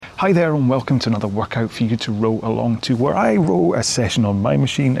Hi there and welcome to another workout for you to row along to, where I row a session on my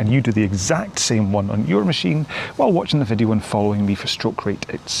machine and you do the exact same one on your machine while watching the video and following me for stroke rate,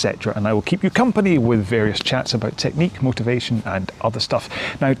 etc. And I will keep you company with various chats about technique, motivation and other stuff.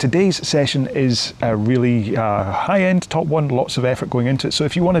 Now today's session is a really high-end top one, lots of effort going into it. So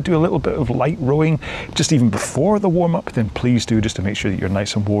if you want to do a little bit of light rowing just even before the warm-up, then please do, just to make sure that you're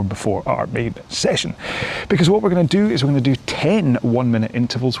nice and warm before our main session. Because what we're going to do is we're going to do 10 1-minute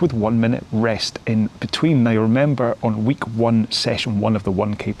intervals with 1 minute rest in between. Now remember, on week 1, session 1 of the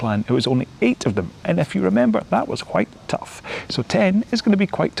 1K plan, it was only 8 of them, and if you remember, that was quite tough. So 10 is going to be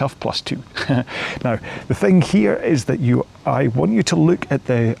quite tough plus 2. Now the thing here is that I want you to look at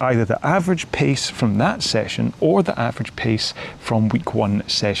either the average pace from that session or the average pace from week 1,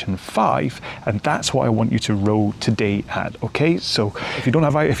 session 5, and that's what I want you to row today at. Okay, so if you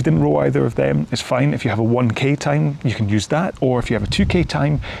didn't row either of them, it's fine. If you have a 1K time, you can use that, or if you have a 2K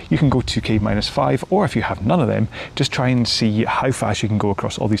time, you can go 2K minus 5, or if you have none of them, just try and see how fast you can go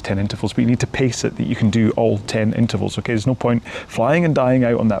across all these 10 intervals, but you need to pace it that you can do all 10 intervals. Okay, there's no point flying and dying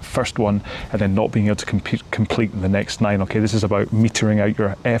out on that first one and then not being able to complete the next 9. Okay, this is about metering out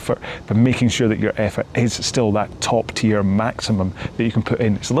your effort, but making sure that your effort is still that top tier maximum that you can put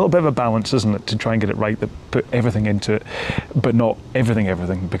in. It's a little bit of a balance, isn't it, to try and get it right, that put everything into it, but not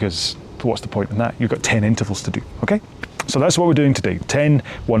everything, because what's the point in that? You've got 10 intervals to do, okay? So that's what we're doing today. 10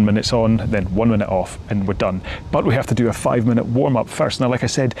 1 minutes on, then 1 minute off, and we're done. But we have to do a 5-minute warm-up first. Now, like I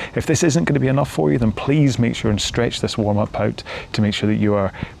said, if this isn't going to be enough for you, then please make sure and stretch this warm-up out to make sure that you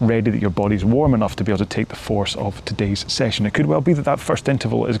are ready, that your body's warm enough to be able to take the force of today's session. It could well be that that first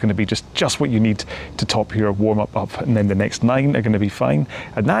interval is going to be just what you need to top your warm-up up, and then the next 9 are going to be fine,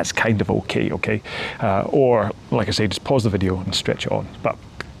 and that's kind of okay? Or, like I say, just pause the video and stretch it on.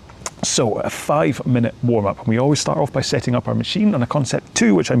 So a 5-minute warm-up. We always start off by setting up our machine on a Concept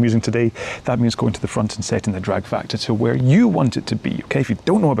 2, which I'm using today. That means going to the front and setting the drag factor to where you want it to be. Okay, if you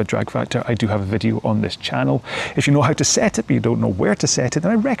don't know about drag factor, I do have a video on this channel. If you know how to set it, but you don't know where to set it,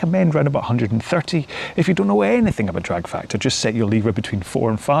 then I recommend around about 130. If you don't know anything about drag factor, just set your lever between 4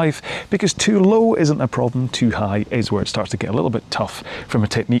 and 5, because too low isn't a problem, too high is where it starts to get a little bit tough from a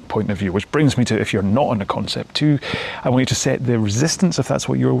technique point of view, which brings me to, if you're not on a Concept 2, I want you to set the resistance, if that's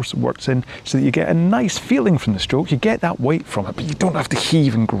what yours works in, so that you get a nice feeling from the stroke. You get that weight from it, but you don't have to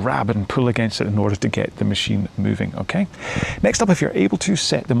heave and grab it and pull against it in order to get the machine moving. Okay. Next up, if you're able to,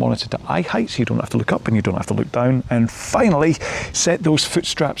 set the monitor to eye height so you don't have to look up and you don't have to look down. And finally, set those foot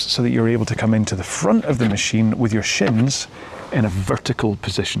straps so that you're able to come into the front of the machine with your shins in a vertical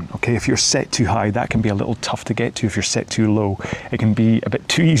position. Okay, if you're set too high, that can be a little tough to get to. If you're set too low, it can be a bit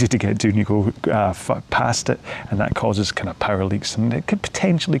too easy to get to, and you go past it, and that causes kind of power leaks, and it could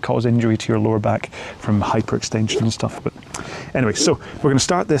potentially cause injury to your lower back from hyperextension and stuff. But anyway, so we're going to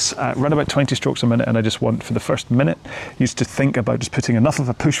start this at around about 20 strokes a minute, and I just want, for the first minute, you to think about just putting enough of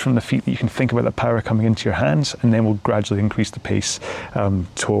a push from the feet that you can think about the power coming into your hands, and then we'll gradually increase the pace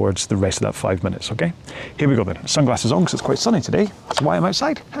towards the rest of that 5 minutes. Okay, here we go then. Sunglasses on because it's quite sunny today. That's why I'm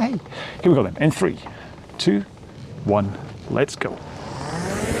outside. Hey, here we go then. In 3, 2, 1, let's go.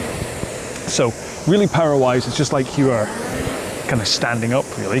 So really power-wise, it's just like you are kind of standing up,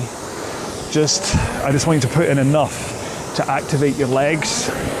 really. I just want you to put in enough to activate your legs,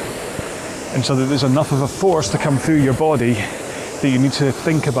 and so that there's enough of a force to come through your body that you need to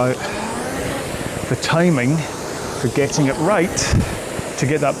think about the timing for getting it right to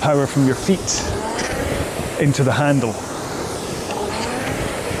get that power from your feet into the handle.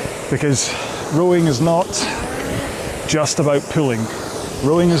 Because rowing is not just about pulling.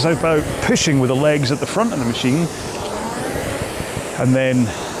 Rowing is about pushing with the legs at the front of the machine and then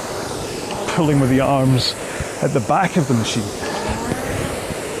pulling with the arms at the back of the machine.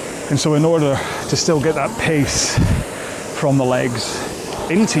 And so in order to still get that pace from the legs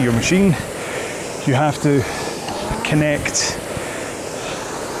into your machine, you have to connect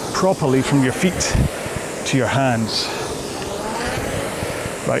properly from your feet to your hands.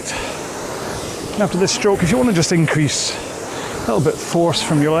 Right, and after this stroke, if you want to just increase a little bit force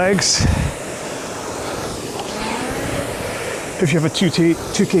from your legs, if you have a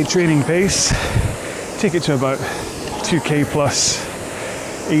 2K training pace, take it to about 2K plus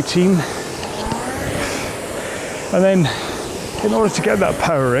 18. And then, in order to get that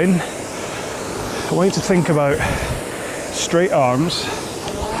power in, I want you to think about straight arms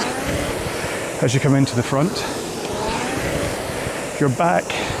as you come into the front. Your back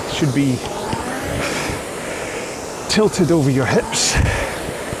should be tilted over your hips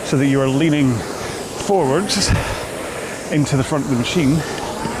so that you are leaning forwards into the front of the machine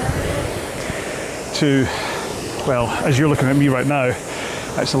to, well, as you're looking at me right now,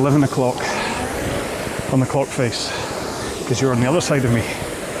 It's 11 o'clock on the clock face because you're on the other side of me.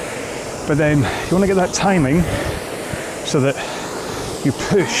 But then you want to get that timing so that you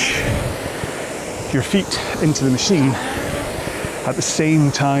push your feet into the machine at the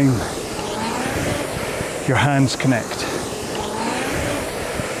same time your hands connect.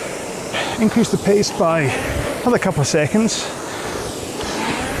 Increase the pace by another couple of seconds.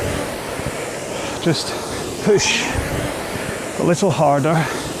 Just push a little harder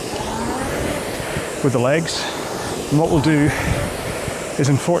with the legs. And what we'll do is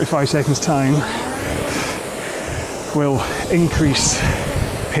in 45 seconds time, we'll increase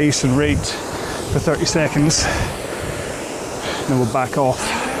pace and rate for 30 seconds. Then we'll back off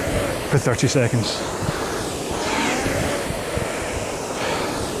for 30 seconds.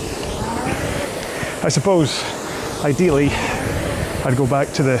 I suppose, ideally, I'd go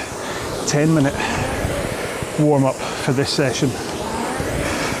back to the 10-minute warm-up for this session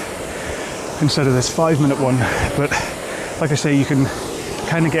instead of this 5-minute one. But like I say, you can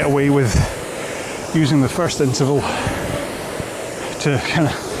kind of get away with using the first interval to kind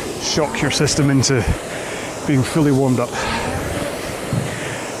of shock your system into being fully warmed up.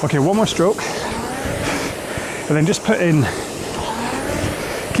 Okay, one more stroke, and then just put in,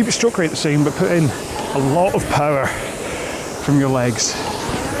 keep your stroke rate the same, but put in a lot of power from your legs.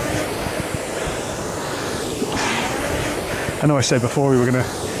 I know I said before we were going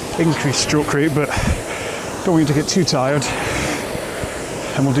to increase stroke rate, but don't want you to get too tired,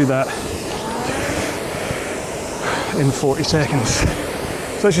 and we'll do that in 40 seconds.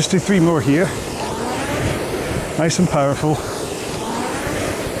 So let's just do 3 more here, nice and powerful.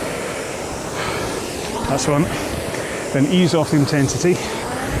 That's one. Then ease off the intensity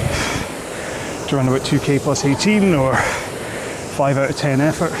to around about 2k plus 18 or 5 out of 10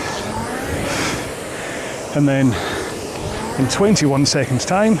 effort. And then in 21 seconds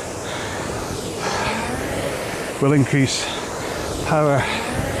time, we'll increase power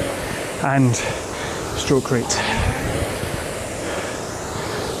and stroke rate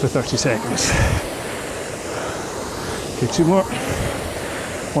for 30 seconds. Okay, 2 more.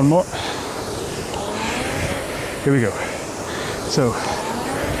 1 more. Here we go. So,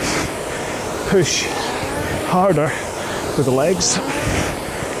 push harder with the legs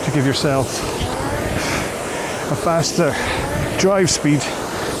to give yourself a faster drive speed,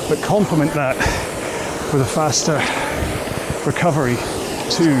 but complement that with a faster recovery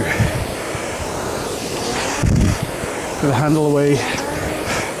too. With the handle away,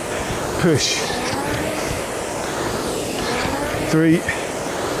 push. 3,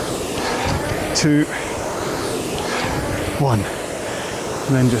 2, 1,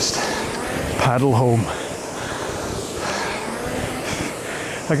 and then just paddle home.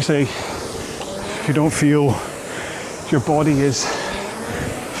 Like I say, if you don't feel your body is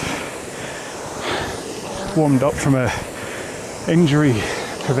warmed up from a injury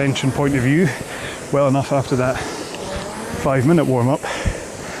prevention point of view well enough after that 5-minute warm-up,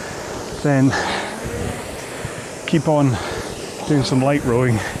 then keep on doing some light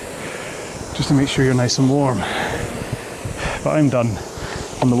rowing just to make sure you're nice and warm. But I'm done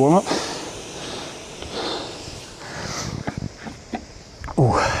on the warm-up.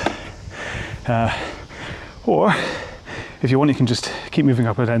 Or if you want, you can just keep moving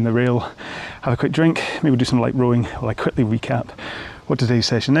up and down the rail, have a quick drink, maybe do some light rowing while I quickly recap what today's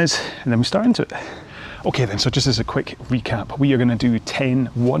session is, and then we start into it. Okay then, so just as a quick recap, we are going to do 10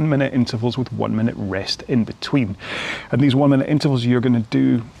 1-minute intervals with 1 minute rest in between. And these 1-minute intervals you're going to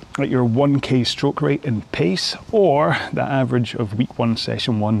do at your 1k stroke rate and pace, or the average of week 1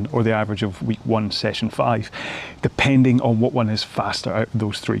 session 1 or the average of week 1 session 5, depending on what one is faster out of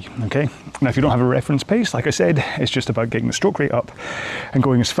those 3. Okay, now if you don't have a reference pace, like I said, it's just about getting the stroke rate up and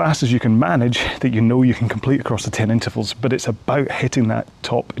going as fast as you can manage that you know you can complete across the 10 intervals. But it's about hitting that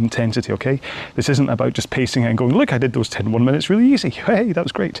top intensity. Okay, this isn't about just pacing it and going, look, I did those 10 1 minutes really easy, hey, that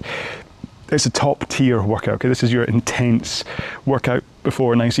was great. It's a top tier workout. Okay, this is your intense workout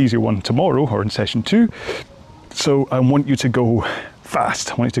before a nice easier one tomorrow or in session 2. So I want you to go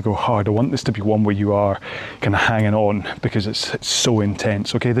fast. I want you to go hard. I want this to be one where you are kind of hanging on because it's so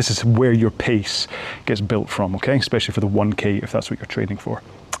intense. Okay, this is where your pace gets built from. Okay, especially for the 1k if that's what you're training for.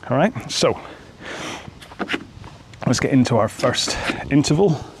 All right, so let's get into our first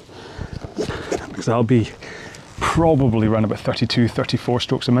interval, because I'll be probably around about 32, 34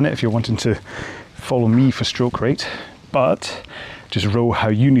 strokes a minute if you're wanting to follow me for stroke rate, but just row how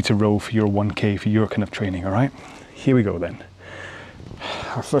you need to row for your 1k, for your kind of training. All right, here we go then.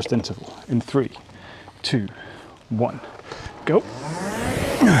 Our first interval in 3, 2, 1, go.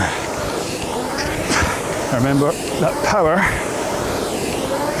 Remember that power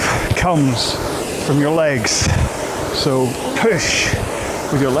comes from your legs. So push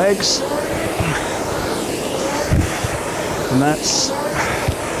with your legs, and that's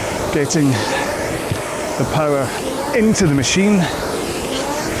getting the power into the machine,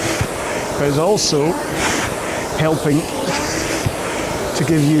 but it's also helping to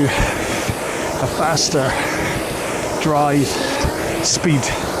give you a faster drive speed.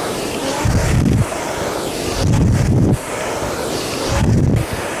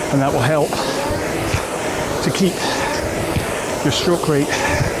 And that will help to keep your stroke rate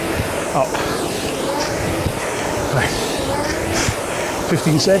up. Right.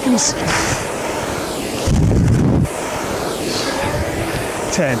 15 seconds.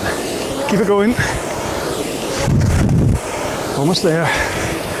 10. Keep it going. Almost there.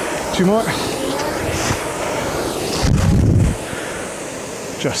 2 more.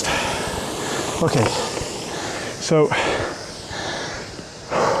 Just. Okay. So,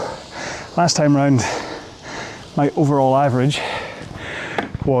 last time round, my overall average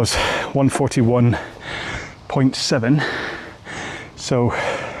was 141.7. So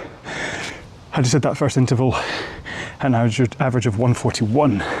I just did that first interval, an average of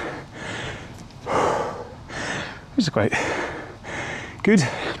 141. Which is quite good,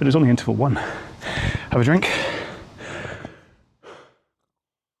 but it's only interval 1. Have a drink.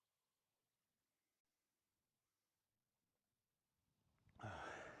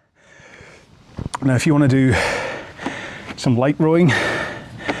 Now, if you want to do some light rowing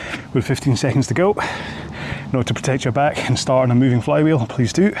with 15 seconds to go, in order to protect your back and start on a moving flywheel,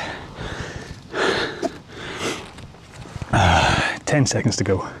 please do. 10 seconds to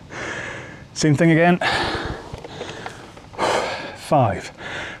go. Same thing again. 5,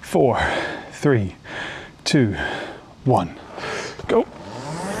 4, 3, 2, 1. Go.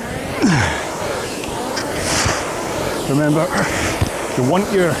 Remember, you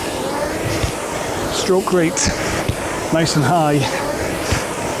want your stroke rate nice and high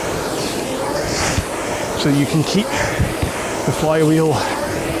so you can keep the flywheel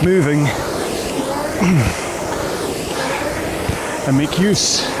moving and make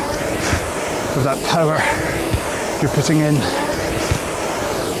use of that power you're putting in.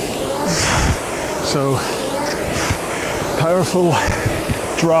 So, powerful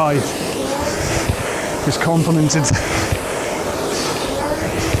drive is complemented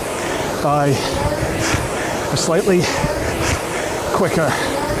by a slightly quicker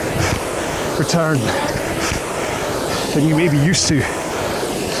return than you may be used to.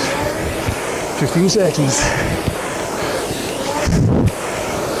 15 seconds.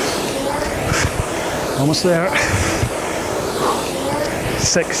 Almost there.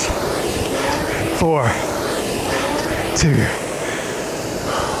 6, 4, 2.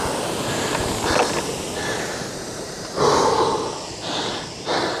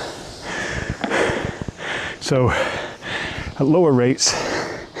 So at lower rates,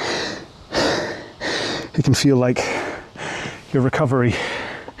 it can feel like your recovery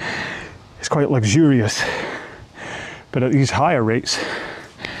is quite luxurious. But at these higher rates,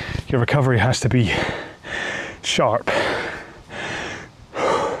 your recovery has to be sharp.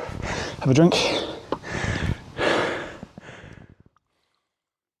 Have a drink.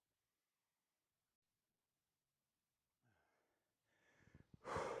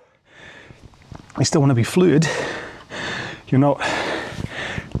 You still want to be fluid. You're not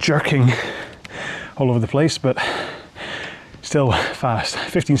jerking all over the place, but still fast.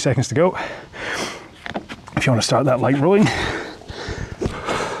 15 seconds to go. If you want to start that light rowing.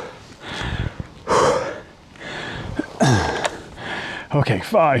 Okay,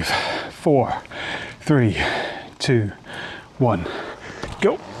 5, 4, 3, 2, 1,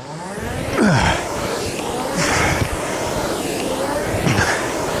 go.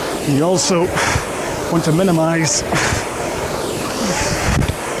 You also want to minimize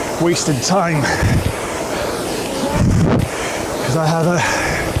wasted time, because I have a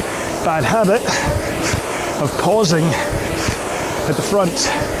bad habit of pausing at the front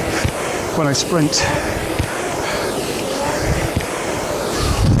when I sprint.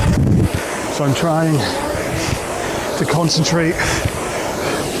 So I'm trying to concentrate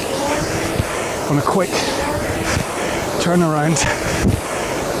on a quick turnaround.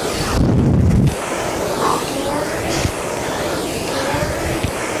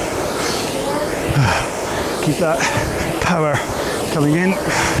 Keep that power coming in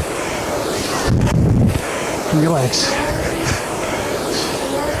from your legs.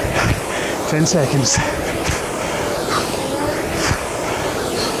 10 seconds.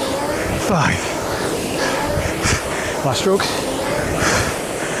 5. Last stroke.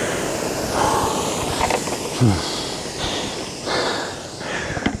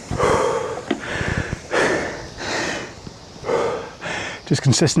 4. Just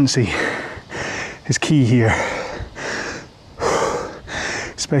consistency is key here,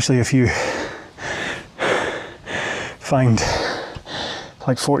 especially if you find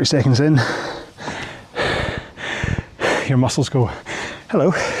like 40 seconds in, your muscles go,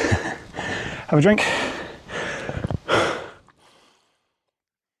 hello, have a drink.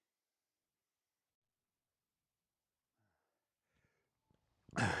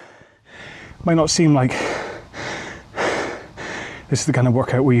 Might not seem like this is the kind of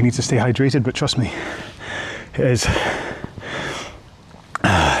workout where you need to stay hydrated, but trust me, it is.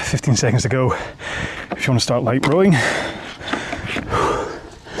 15 seconds to go if you want to start light rowing.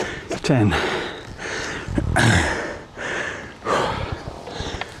 10,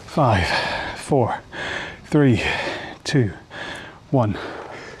 5, 4, 3, 2, 1,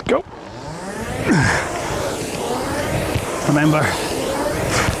 go. Remember,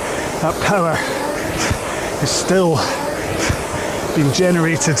 that power is still being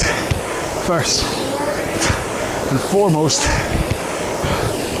generated first and foremost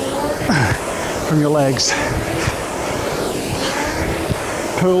from your legs.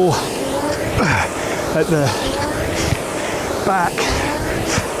 Pull at the back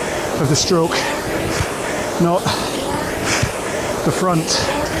of the stroke, not the front.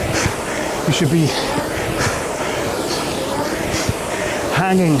 You should be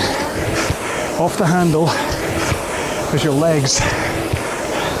hanging off the handle as your legs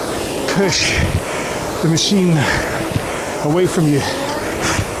push the machine away from you.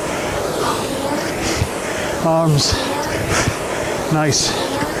 Arms nice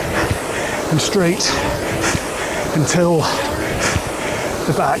and straight until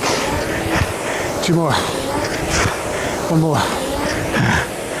the back. 2 more. 1 more.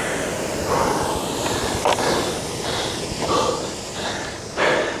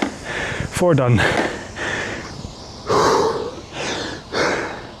 4 done.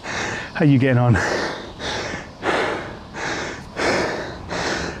 How you getting on?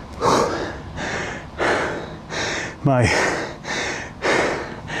 My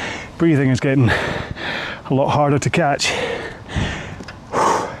breathing is getting a lot harder to catch.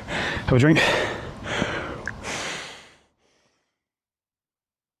 Have a drink.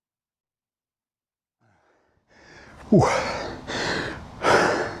 Ooh.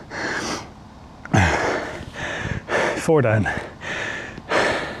 4 down.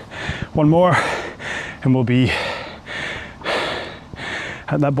 1 more and we'll be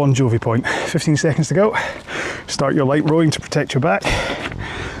at that Bon Jovi point. 15 seconds to go. Start your light rowing to protect your back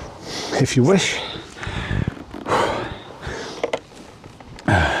if you wish.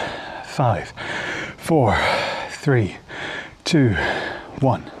 5, 4, 3, 2,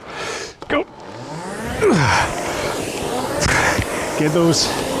 1, go. Get those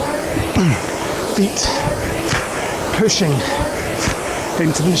feet pushing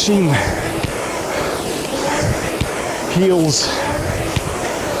into the machine. Heels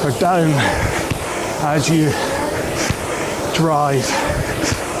are down as you drive.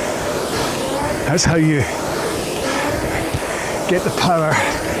 That's how you get the power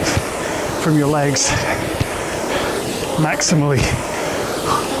from your legs maximally.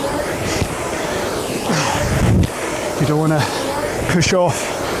 You don't want to push off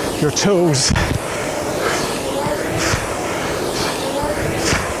your toes.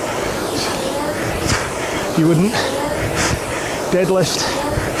 You wouldn't deadlift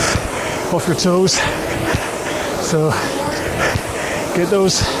off your toes, so get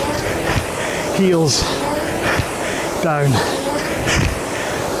those heels down.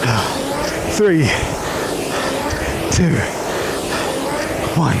 3, 2,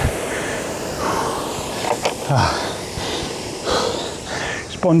 1.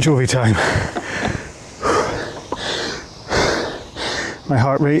 It's Bon Jovi time. My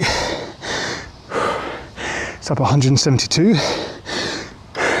heart rate is up 172,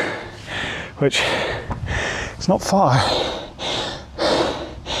 which is not far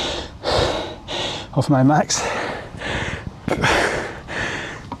off my max.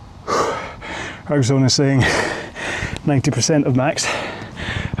 Ergozone is saying 90% of max.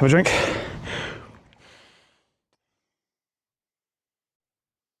 Have a drink.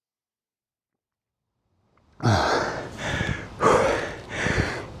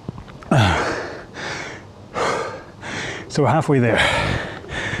 So we're halfway there.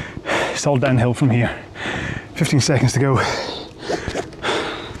 It's all downhill from here. 15 seconds to go.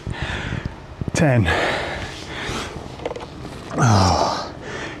 10. Oh,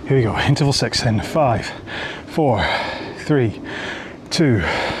 here we go. Interval 6 in 5, 4, 3, 2,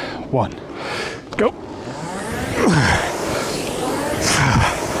 1. Go.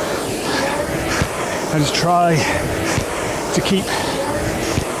 And just try to keep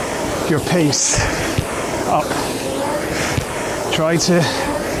your pace up. Try to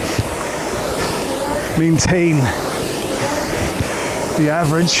maintain the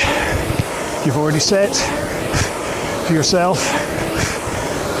average you've already set for yourself.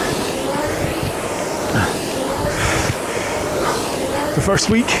 The first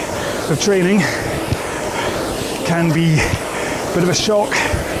week of training can be a bit of a shock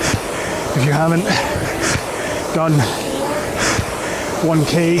if you haven't done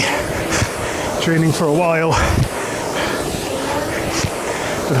 1K training for a while,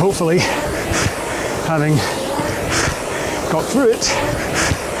 but hopefully, having got through it,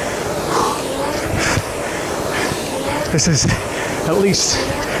 this is at least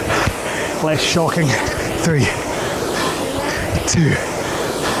less shocking. 3, 2,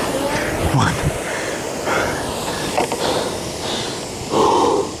 1.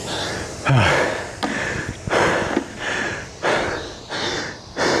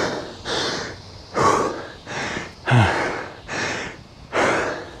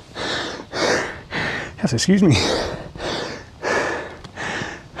 Yes, excuse me.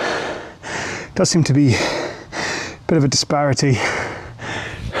 Does seem to be a bit of a disparity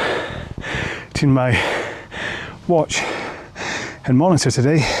between my watch and monitor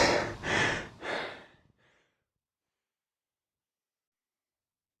today.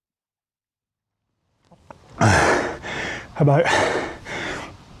 About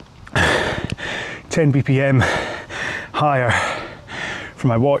 10 BPM higher for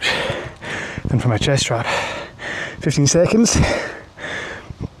my watch than for my chest strap. 15 seconds.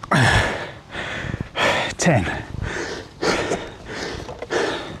 10.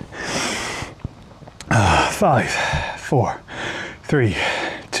 5, 4, 3,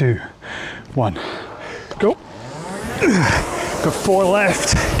 2, 1. Go. Got 4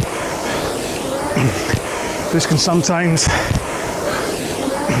 left. This can sometimes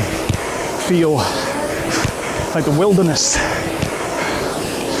feel like the wilderness,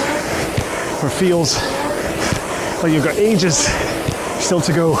 or feels like you've got ages still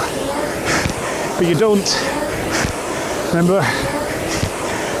to go, but you don't. Remember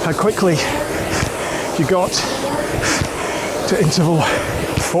how quickly you got to interval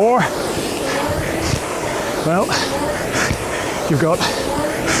 4? Well, you've got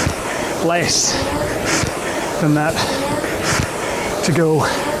less than that to go.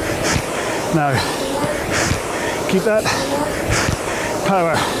 Now, keep that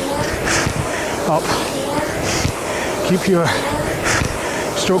power up. Keep your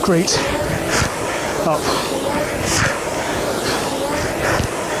stroke rate up.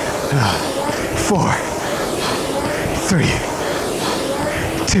 4, 3,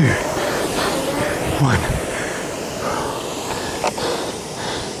 2, 1.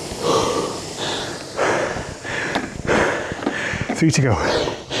 Three to go.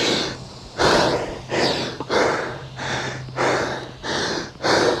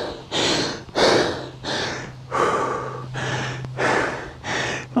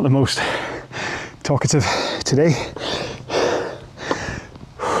 Not the most talkative today.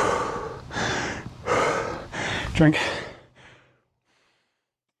 Drink.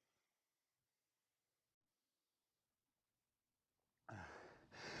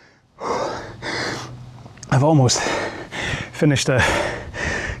 I've almost finished a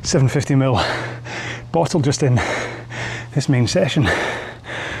 750ml bottle just in this main session.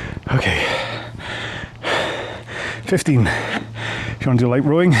 Okay, 15 if you want to do light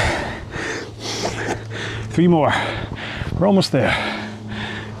rowing. 3 more, we're almost there.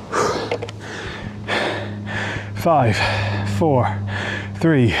 5, 4,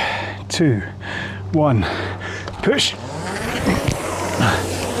 3, 2, 1, push.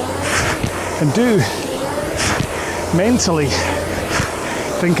 And do mentally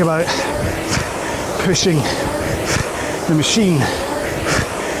think about pushing the machine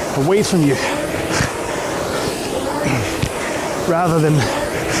away from you rather than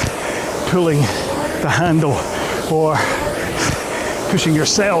pulling the handle or pushing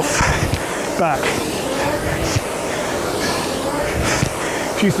yourself back.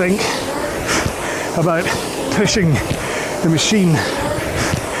 If you think about pushing the machine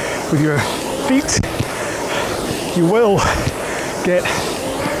with your feet, you will get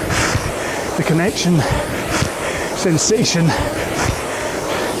the connection sensation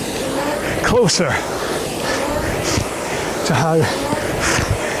closer to how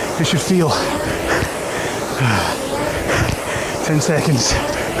it should feel. 10 seconds.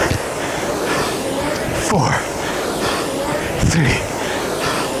 4, 3,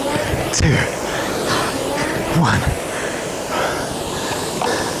 2, 1.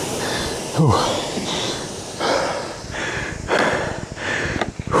 Ooh.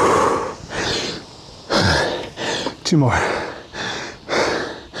 2 more.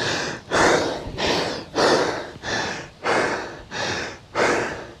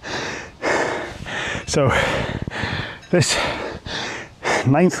 So this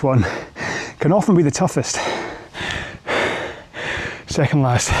 9th one can often be the toughest. Second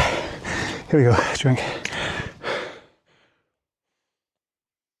last. Here we go, drink.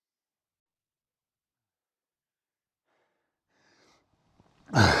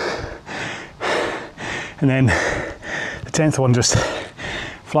 And then the 10th one just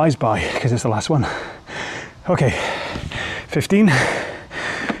flies by because it's the last one. Okay, 15,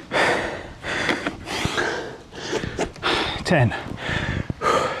 10,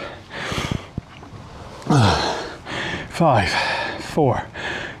 5, 4,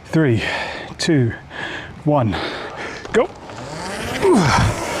 3, 2, 1, go.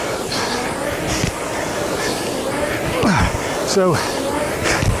 So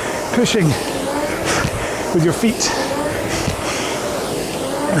pushing with your feet,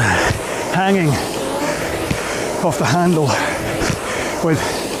 hanging off the handle with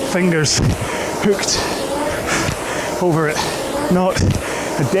fingers hooked over it, not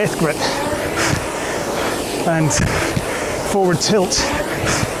a death grip. And forward tilt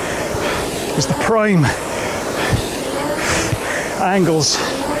is the prime angles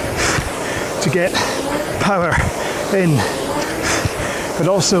to get power in, but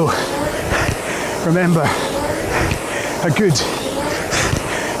also remember a good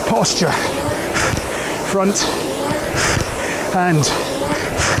posture, front and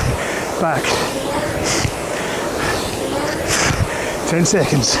back. 10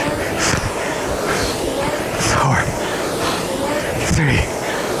 seconds. 4, 3,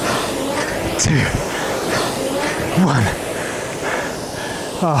 2, 1.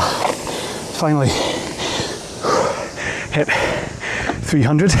 Finally hit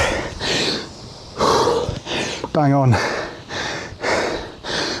 300. Bang on.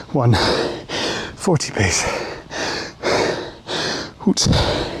 140 pace. Hoots.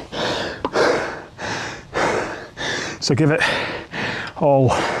 So give it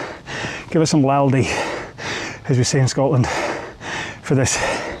all, give it some laldy, as we say in Scotland, for this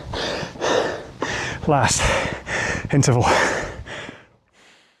last interval.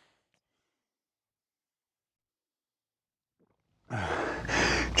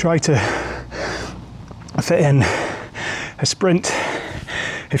 Try to fit in a sprint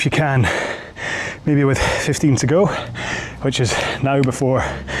if you can, maybe with 15 to go, which is now before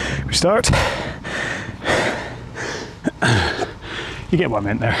we start. You get what I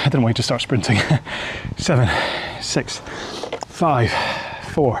meant there. I didn't want you to start sprinting. 7, 6, 5,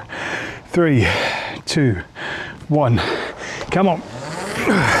 4, 3, 2, 1. Come on.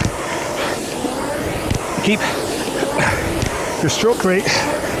 Keep your stroke rate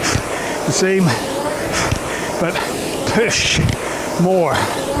the same, but push more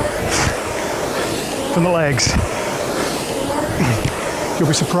from the legs. You'll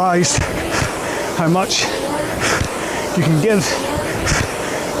be surprised how much you can give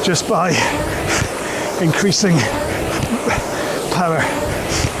just by increasing power.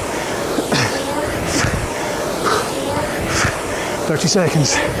 30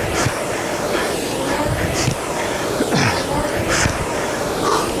 seconds.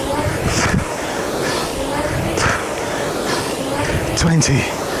 20.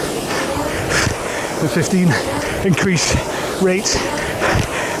 The 15. Increase rate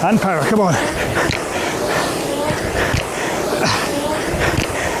and power. Come on.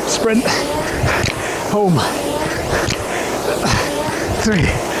 Sprint home. 3,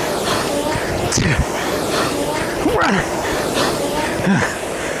 2, 1.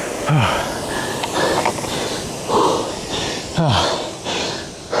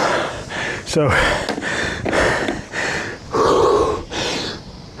 So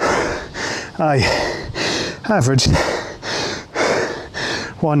I averaged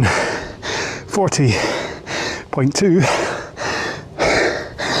 140.2,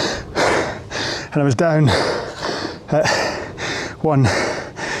 and I was down at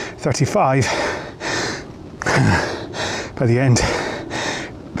 135 by the end.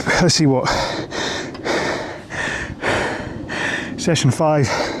 Let's see what session 5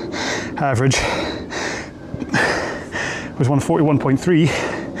 average was. 141.3,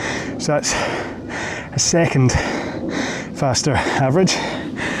 so that's a second faster average,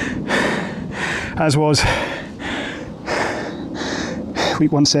 as was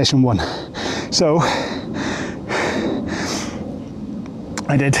week 1 session 1. So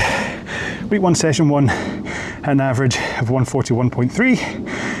I did week 1 session 1 at an average of 141.3.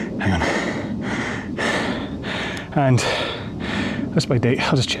 Hang on. And that's by date,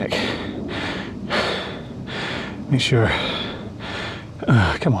 I'll just check. Make sure,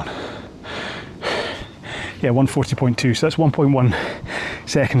 come on. Yeah, 140.2, so that's 1.1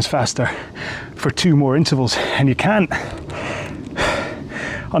 seconds faster for 2 more intervals. And you can't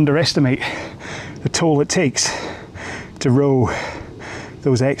underestimate the toll it takes to row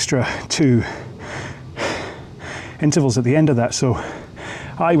those extra 2 intervals at the end of that. So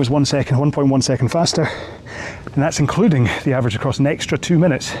I was 1.1 second faster, and that's including the average across an extra 2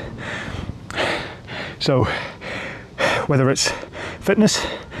 minutes. So whether it's fitness,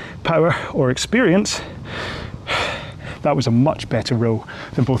 power, or experience, that was a much better row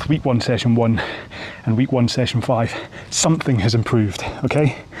than both week 1 session 1 and week 1 session 5. Something has improved,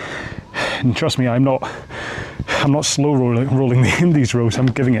 okay? And trust me, I'm not slow rolling in these rows. I'm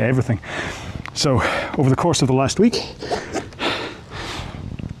giving it everything. So over the course of the last week,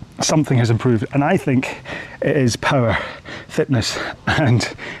 something has improved, and I think it is power, fitness,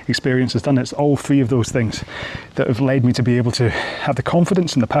 and experience has done it. It's all 3 of those things that have led me to be able to have the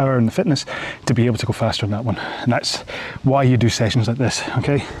confidence and the power and the fitness to be able to go faster on that one. And that's why you do sessions like this,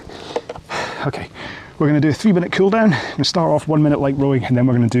 okay? Okay, we're going to do a 3-minute cool down. We're going to start off 1 minute light rowing, and then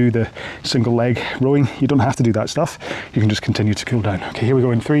we're going to do the single leg rowing. You don't have to do that stuff. You can just continue to cool down. Okay, here we go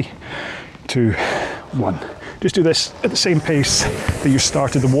in 3, 2, 1. Just do this at the same pace that you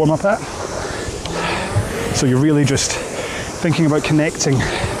started the warm-up at. So you're really just thinking about connecting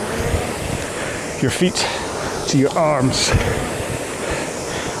your feet to your arms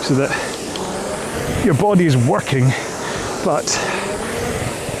so that your body is working, but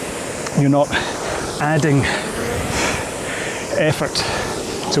you're not adding effort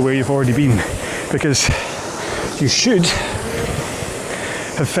to where you've already been, because you should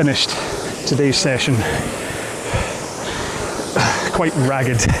have finished today's session quite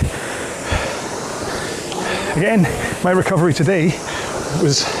ragged. Again, my recovery today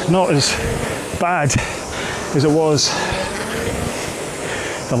was not as bad as it was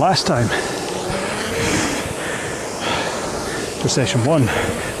the last time for session 1,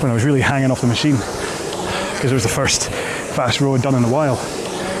 when I was really hanging off the machine, because it was the first fast row I'd done in a while.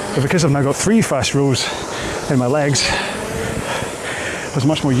 But because I've now got 3 fast rows in my legs, I was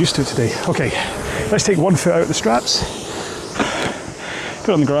much more used to it today. Okay, let's take 1 foot out of the straps, put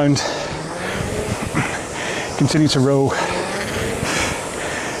it on the ground, continue to row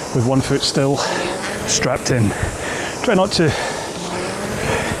with 1 foot still strapped in. Try not to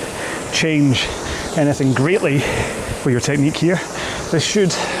change anything greatly with your technique here. This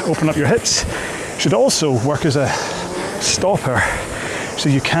should open up your hips, should also work as a stopper, so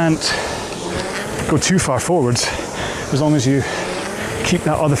you can't go too far forwards as long as you keep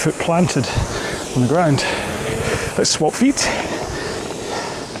that other foot planted on the ground. Let's swap feet.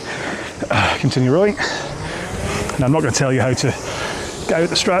 Continue rowing. And I'm not going to tell you how to get out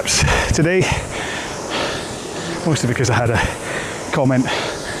the straps today, mostly because I had a comment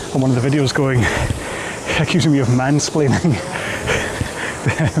on one of the videos accusing me of mansplaining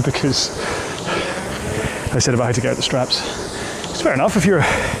because I said about how to get out the straps. It's fair enough if you're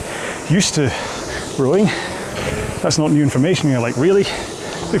used to rowing. That's not new information. You're like, really?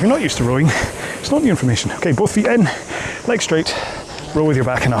 But if you're not used to rowing, it's not new information. Okay, both feet in, legs straight, row with your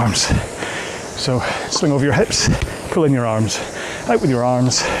back and arms. So swing over your hips, pull in your arms, out with your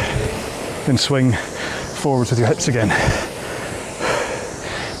arms, then swing forwards with your hips again.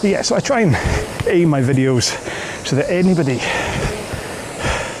 But yeah, so I try and aim my videos so that anybody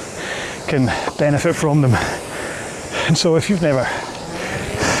can benefit from them. And so if you've never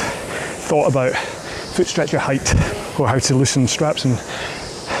thought about foot stretcher height or how to loosen straps in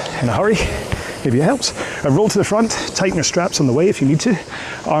a hurry, maybe it helps. Roll to the front, tighten your straps on the way if you need to.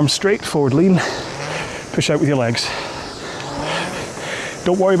 Arms straight, forward lean, push out with your legs.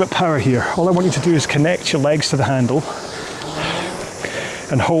 Don't worry about power here. All I want you to do is connect your legs to the handle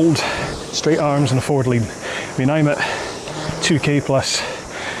and hold straight arms and a forward lean. I mean, I'm at 2K plus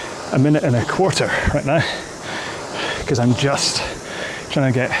a minute and a quarter right now, because I'm just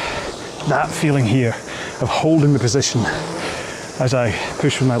trying to get that feeling here of holding the position as I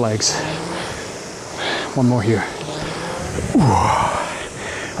push with my legs. One more here.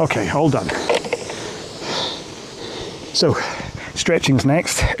 Ooh. Okay, all done. So, stretching's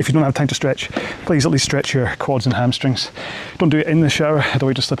next. If you don't have time to stretch, please at least stretch your quads and hamstrings. Don't do it in the shower, I don't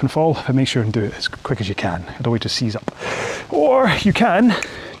want you to slip and fall, but make sure and do it as quick as you can. I don't want you to seize up. Or you can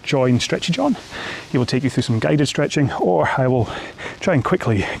join Stretchy John. He will take you through some guided stretching, or I will try and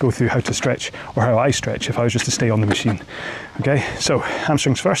quickly go through how to stretch, or how I stretch if I was just to stay on the machine. Okay, so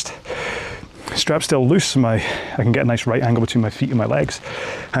hamstrings first. Strap still loose, so I can get a nice right angle between my feet and my legs.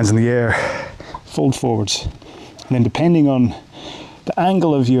 Hands in the air, fold forwards. And then depending on the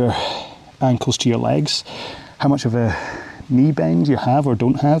angle of your ankles to your legs, how much of a knee bend you have or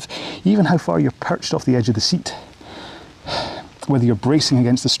don't have, even how far you're perched off the edge of the seat, whether you're bracing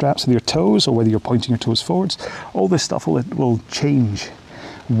against the straps with your toes or whether you're pointing your toes forwards. All this stuff will change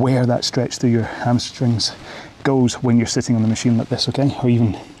where that stretch through your hamstrings goes when you're sitting on the machine like this, okay? Or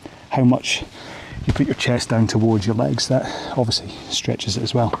even how much you put your chest down towards your legs. That obviously stretches it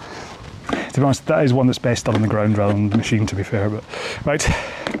as well. To be honest, that is one that's best done on the ground rather than the machine, to be fair. But right,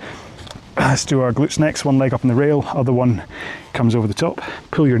 let's do our glutes next. One leg up on the rail, other one comes over the top.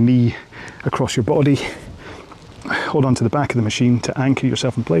 Pull your knee across your body, hold on to the back of the machine to anchor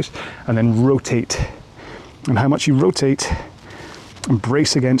yourself in place, and then rotate. And how much you rotate and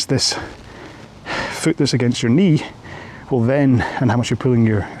brace against this foot that's against your knee will then, and how much you're pulling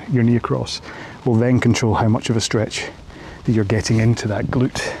your knee across, will then control how much of a stretch that you're getting into that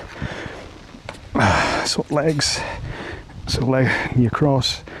glute. Swap legs, so leg, knee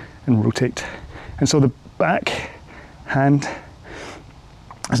across, and rotate. And so the back hand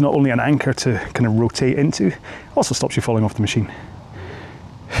is not only an anchor to kind of rotate into, also stops you falling off the machine,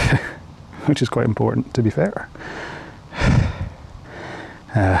 which is quite important, to be fair.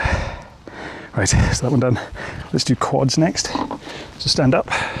 Right, so that one done. Let's do quads next. So stand up.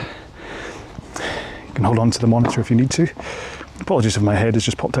 You can hold on to the monitor if you need to. Apologies if my head has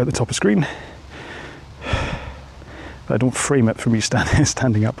just popped out the top of the screen. But I don't frame it for me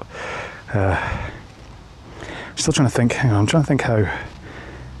standing up. Still trying to think, hang on, I'm trying to think how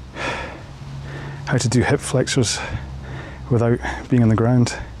to do hip flexors without being on the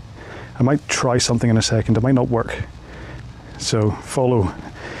ground. I might try something in a second, it might not work. So follow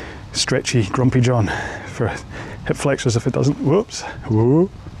Stretchy Grumpy John for hip flexors if it doesn't. Whoops. Whoa.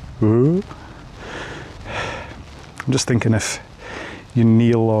 Whoa. I'm just thinking if you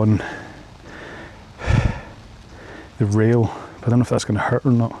kneel on the rail, but I don't know if that's going to hurt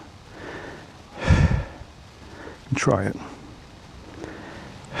or not. Try it.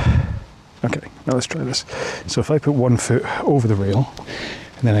 Okay, now let's try this. So if I put one foot over the rail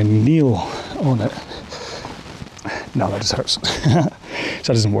and then I kneel on it, no, that just hurts. So that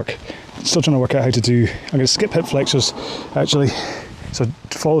doesn't work. Still trying to work out how to do, I'm going to skip hip flexors actually. So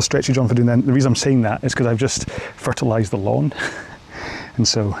follow Stretchy John for doing that. The reason I'm saying that is because I've just fertilised the lawn. And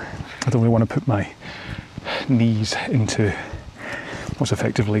so I don't really want to put my knees into what's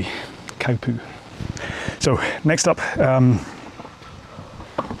effectively cow poo. So next up,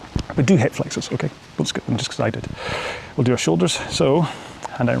 but do hip flexors, okay? We'll skip them just because I did. We'll do our shoulders. So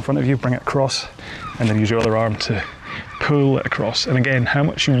hand out in front of you, bring it across, and then use your other arm to pull it across. And again, how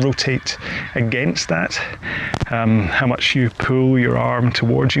much you rotate against that, how much you pull your arm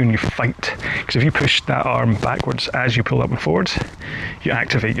towards you and you fight. Because if you push that arm backwards as you pull up and forwards, you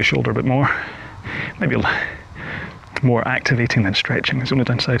activate your shoulder a bit more. Maybe more activating than stretching is the only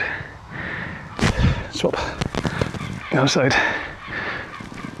downside. Swap the other side.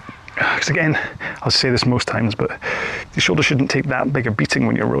 Because again, I'll say this most times, but the shoulder shouldn't take that big a beating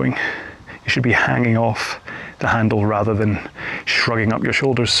when you're rowing. You should be hanging off the handle rather than shrugging up your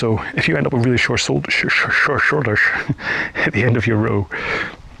shoulders. So if you end up with really short shoulders at the end of your row,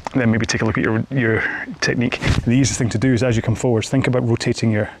 then maybe take a look at your technique. The easiest thing to do is as you come forwards, think about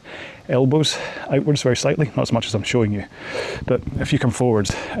rotating your elbows outwards very slightly, not as much as I'm showing you. But if you come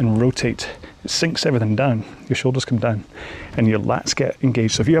forwards and rotate, it sinks everything down, your shoulders come down and your lats get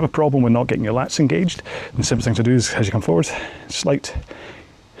engaged. So if you have a problem with not getting your lats engaged, then the simple thing to do is as you come forwards, slight,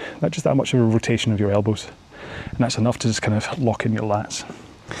 not just that much of a rotation of your elbows. And that's enough to just kind of lock in your lats.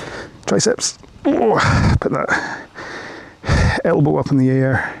 Triceps, put that elbow up in the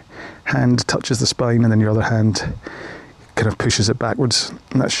air, hand touches the spine and then your other hand kind of pushes it backwards,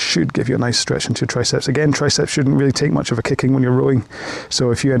 and that should give you a nice stretch into your triceps. Again, triceps shouldn't really take much of a kicking when you're rowing,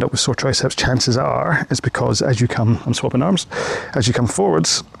 so if you end up with sore triceps, chances are it's because as you come, I'm swapping arms, as you come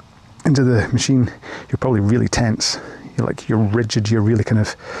forwards into the machine, you're probably really tense, you're rigid, you're really kind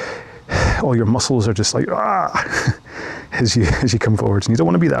of, all your muscles are just like as you come forwards, and you don't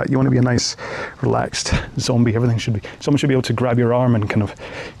want to be that. You want to be a nice relaxed zombie. Someone should be able to grab your arm and kind of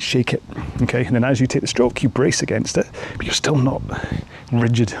shake it, okay? And then as you take the stroke, you brace against it, but you're still not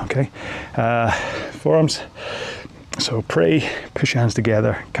rigid, okay? Forearms, so pray, push your hands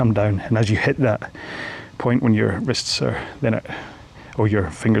together, come down, and as you hit that point when your wrists are then or your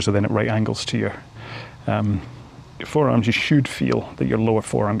fingers are then at right angles to your forearms, you should feel that your lower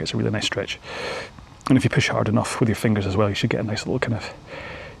forearm gets a really nice stretch. And if you push hard enough with your fingers as well, you should get a nice little kind of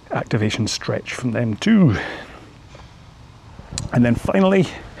activation stretch from them too. And then finally,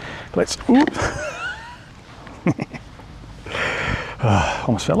 let's,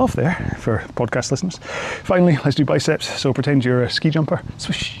 almost fell off there for podcast listeners. Finally, let's do biceps. So pretend you're a ski jumper.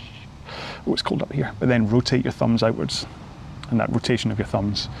 Swish. oh, it's cold up here, but then rotate your thumbs outwards. And that rotation of your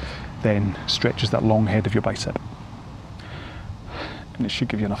thumbs then stretches that long head of your bicep. And it should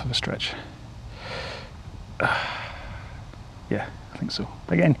give you enough of a stretch. Yeah, I think so.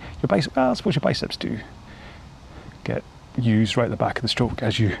 But again, your bicep, well, I suppose your biceps do get used right at the back of the stroke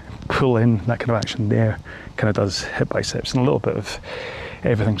as you pull in. That kind of action there kind of does hit biceps and a little bit of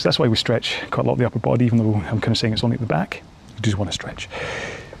everything. So that's why we stretch quite a lot of the upper body, even though I'm kind of saying it's only at the back. You just want to stretch.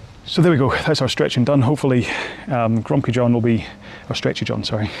 So there we go, that's our stretching done. Hopefully Grumpy John will be, or Stretchy John,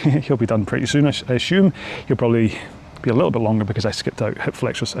 sorry, he'll be done pretty soon. I assume he'll probably be a little bit longer because I skipped out hip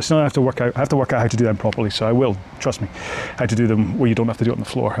flexors. I still have to work out how to do them properly, so I will, trust me, how to do them where you don't have to do it on the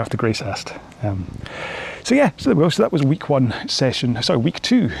floor after Grace asked. So yeah, so there we go. So that was week 2,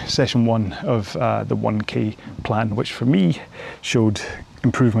 session 1 of the 1K plan, which for me showed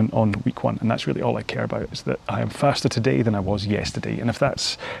improvement on week 1, and that's really all I care about, is that I am faster today than I was yesterday. And if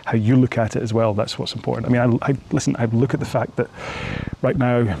that's how you look at it as well, that's what's important. I mean, I look at the fact that right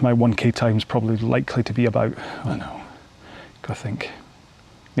now my 1K time is probably likely to be about, I don't know, I think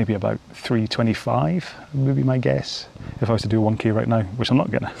maybe about 3:25 would be my guess if I was to do a 1K right now, which I'm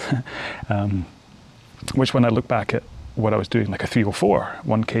not gonna. Which when I look back at what I was doing, like a 3:04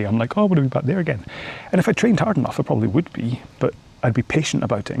 1K, I'm like, oh, would I be back there again? And if I trained hard enough, I probably would be, but I'd be patient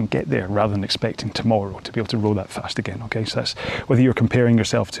about it and get there rather than expecting tomorrow to be able to row that fast again, okay? So that's whether you're comparing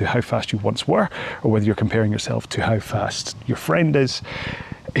yourself to how fast you once were, or whether you're comparing yourself to how fast your friend is.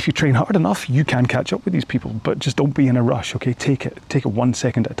 If you train hard enough, you can catch up with these people, but just don't be in a rush, okay? Take it 1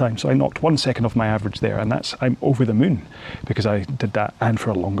 second at a time. So I knocked 1 second off my average there, and I'm over the moon because I did that and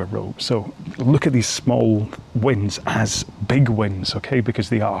for a longer row. So look at these small wins as big wins, okay? Because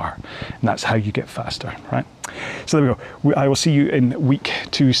they are, and that's how you get faster, right? So there we go. I will see you in week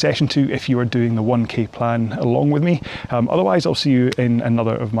 2, session 2, if you are doing the 1K plan along with me. Otherwise, I'll see you in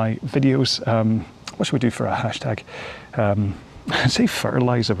another of my videos. What should we do for a hashtag? Say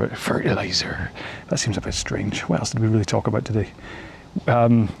fertilizer, but fertilizer. That seems a bit strange. What else did we really talk about today?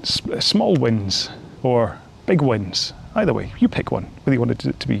 Small wins or big wins. Either way, you pick one, whether you want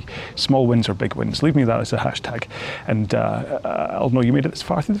it to be small wins or big wins. Leave me that as a hashtag, and I'll know you made it this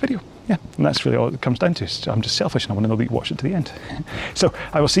far through the video. Yeah, and that's really all it comes down to. I'm just selfish and I want to know that you watched it to the end. So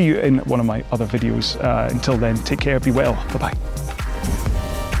I will see you in one of my other videos. Until then, take care, be well, bye-bye.